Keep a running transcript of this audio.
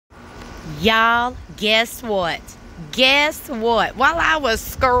Y'all, guess what? Guess what? While I was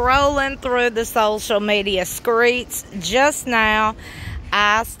scrolling through the social media streets just now,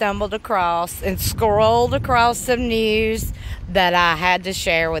 I stumbled across and scrolled across some news that I had to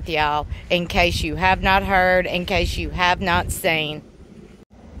share with y'all in case you have not heard, in case you have not seen.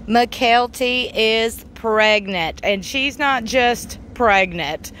 McKelty is pregnant, and she's not just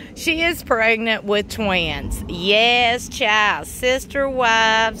pregnant. She is pregnant with twins. Yes, child. Sister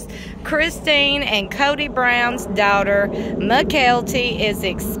wives, Christine and Cody Brown's daughter, McKelty, is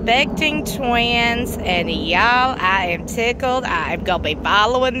expecting twins. And y'all, I am tickled. I am going to be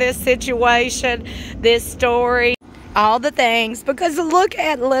following this situation, this story, all the things, because look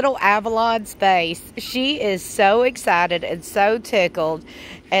at little Avalon's face. She is so excited and so tickled.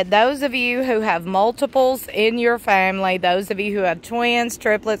 And those of you who have multiples in your family, those of you who have twins,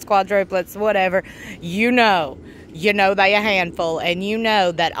 triplets, quadruplets, whatever, you know they a handful, and you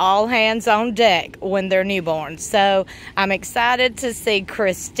know that all hands on deck when they're newborn. So I'm excited to see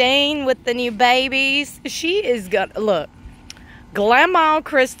Christine with the new babies. She is gonna look. Grandma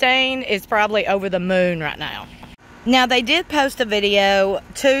Christine is probably over the moon right now. Now, they did post a video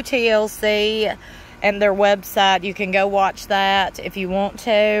to TLC and their website. You can go watch that if you want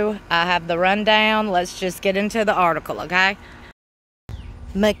to. I have the rundown. Let's just get into the article, okay?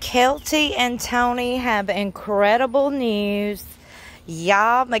 McKelty and Tony have incredible news.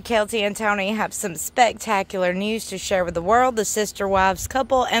 Y'all, McKelty and Tony have some spectacular news to share with the world. The sister wives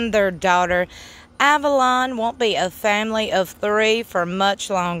couple and their daughter Avalon won't be a family of 3 for much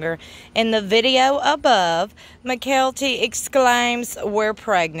longer. In the video above, McKelty exclaims, "We're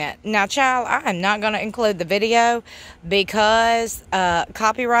pregnant." Now, child, I am not going to include the video because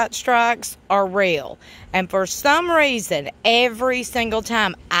copyright strikes are real. And for some reason, every single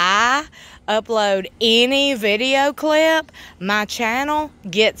time I upload any video clip, my channel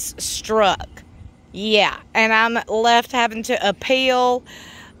gets struck. Yeah, and I'm left having to appeal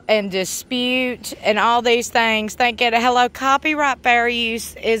and dispute and all these things. Hello, copyright fair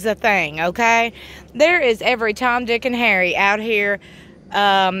use is a thing, okay? There is every Tom, Dick, and Harry out here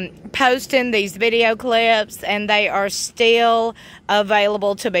posting these video clips, and they are still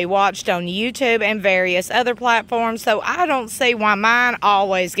available to be watched on YouTube and various other platforms. So I don't see why mine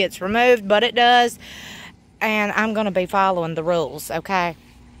always gets removed, but it does. And I'm going to be following the rules, okay?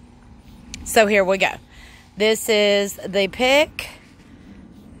 So here we go. This is the pic.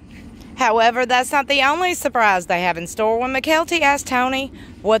 However, that's not the only surprise they have in store. When McKelty asked Tony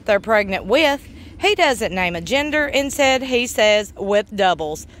what they're pregnant with, he doesn't name a gender. Instead, he says with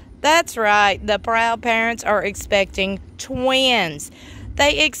doubles. That's right, the proud parents are expecting twins.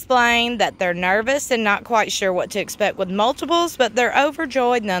 They explain that they're nervous and not quite sure what to expect with multiples, but they're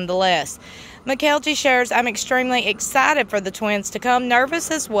overjoyed nonetheless. McKelty shares, "I'm extremely excited for the twins to come, nervous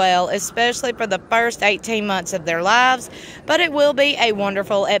as well, especially for the first 18 months of their lives, but it will be a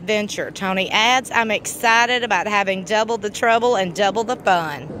wonderful adventure." Tony adds, "I'm excited about having double the trouble and double the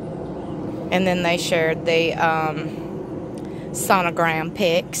fun." And then they shared the sonogram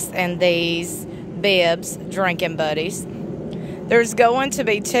pics and these bibs, drinking buddies. "There's going to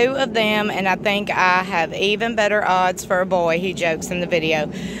be 2 of them, and I think I have even better odds for a boy," he jokes in the video.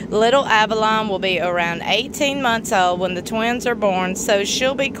 Little Avalon will be around 18 months old when the twins are born, so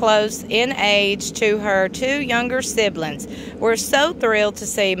she'll be close in age to her 2 younger siblings. "We're so thrilled to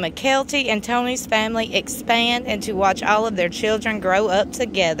see McKelty and Tony's family expand and to watch all of their children grow up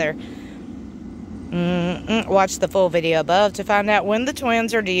together." Watch the full video above to find out when the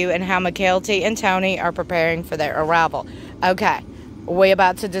twins are due and how McKelty and Tony are preparing for their arrival. Okay, we're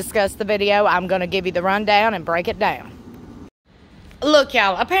about to discuss the video. I'm going to give you the rundown and break it down. Look,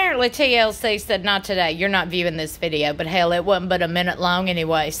 y'all, apparently TLC said not today. You're not viewing this video, but hell, it wasn't but a minute long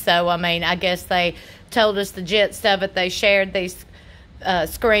anyway. So, I mean, I guess they told us the gist of it. They shared these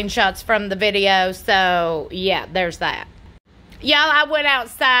screenshots from the video. So, yeah, there's that. Y'all, I went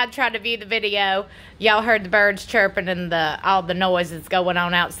outside, tried to view the video. Y'all heard the birds chirping and all the noises going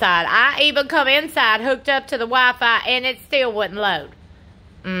on outside. I even come inside, hooked up to the Wi-Fi, and it still wouldn't load.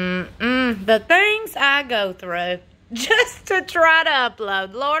 The things I go through just to try to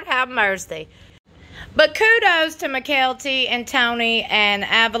upload. Lord have mercy. But kudos to McKelty and Tony and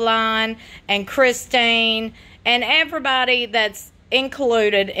Avalon and Christine and everybody that's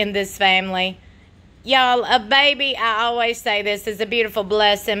included in this family. Y'all, a baby, I always say this, is a beautiful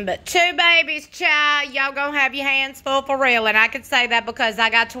blessing, but 2 babies, child, y'all gonna have your hands full for real, and I can say that because I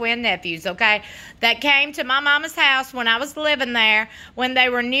got twin nephews, okay, that came to my mama's house when I was living there when they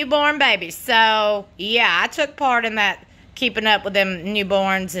were newborn babies. So, yeah, I took part in that keeping up with them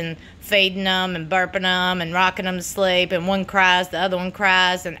newborns and feeding them and burping them and rocking them to sleep. And one cries, the other one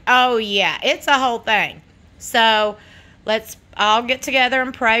cries. And, oh, yeah, it's a whole thing. So let's all get together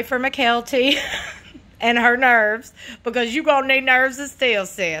and pray for McKelty and her nerves, because you're going to need nerves of steel,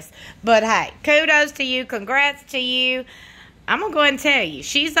 sis. But, hey, kudos to you. Congrats to you. I'm going to go ahead and tell you,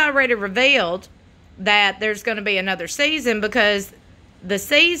 she's already revealed that there's going to be another season, because the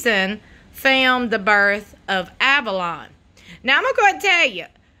season filmed the birth of Avalon. Now, I'm going to go ahead and tell you,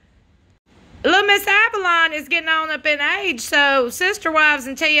 little Miss Avalon is getting on up in age, so Sister Wives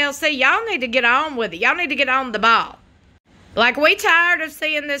and TLC, y'all need to get on with it. Y'all need to get on the ball. Like, we tired of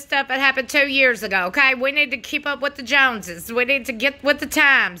seeing this stuff that happened 2 years ago, okay? We need to keep up with the Joneses. We need to get with the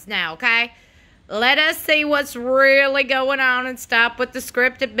times now, okay? Let us see what's really going on and stop with the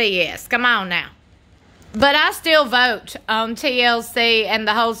scripted BS. Come on now. But I still vote on TLC and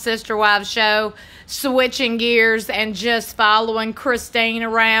the whole Sister Wives show switching gears and just following Christine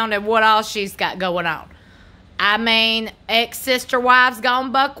around and what all she's got going on. I mean, ex-Sister Wives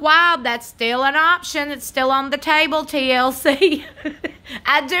gone buck wild. That's still an option. It's still on the table, TLC.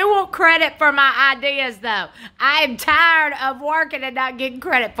 I do want credit for my ideas, though. I am tired of working and not getting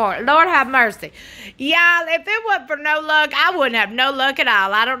credit for it. Lord have mercy. Y'all, if it wasn't for no luck, I wouldn't have no luck at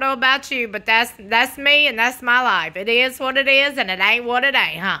all. I don't know about you, but that's me and that's my life. It is what it is, and it ain't what it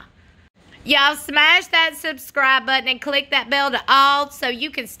ain't, huh? Y'all smash that subscribe button and click that bell to all so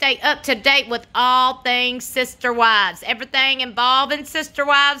you can stay up to date with all things Sister Wives. Everything involving Sister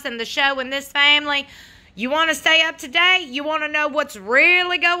Wives and the show and this family. You want to stay up to date? You want to know what's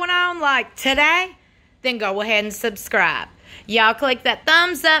really going on like today? Then go ahead and subscribe. Y'all click that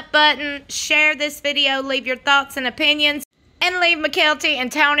thumbs up button, share this video, leave your thoughts and opinions. And leave McKelty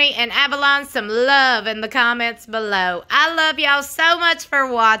and Tony and Avalon some love in the comments below. I love y'all so much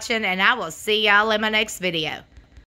for watching, and I will see y'all in my next video.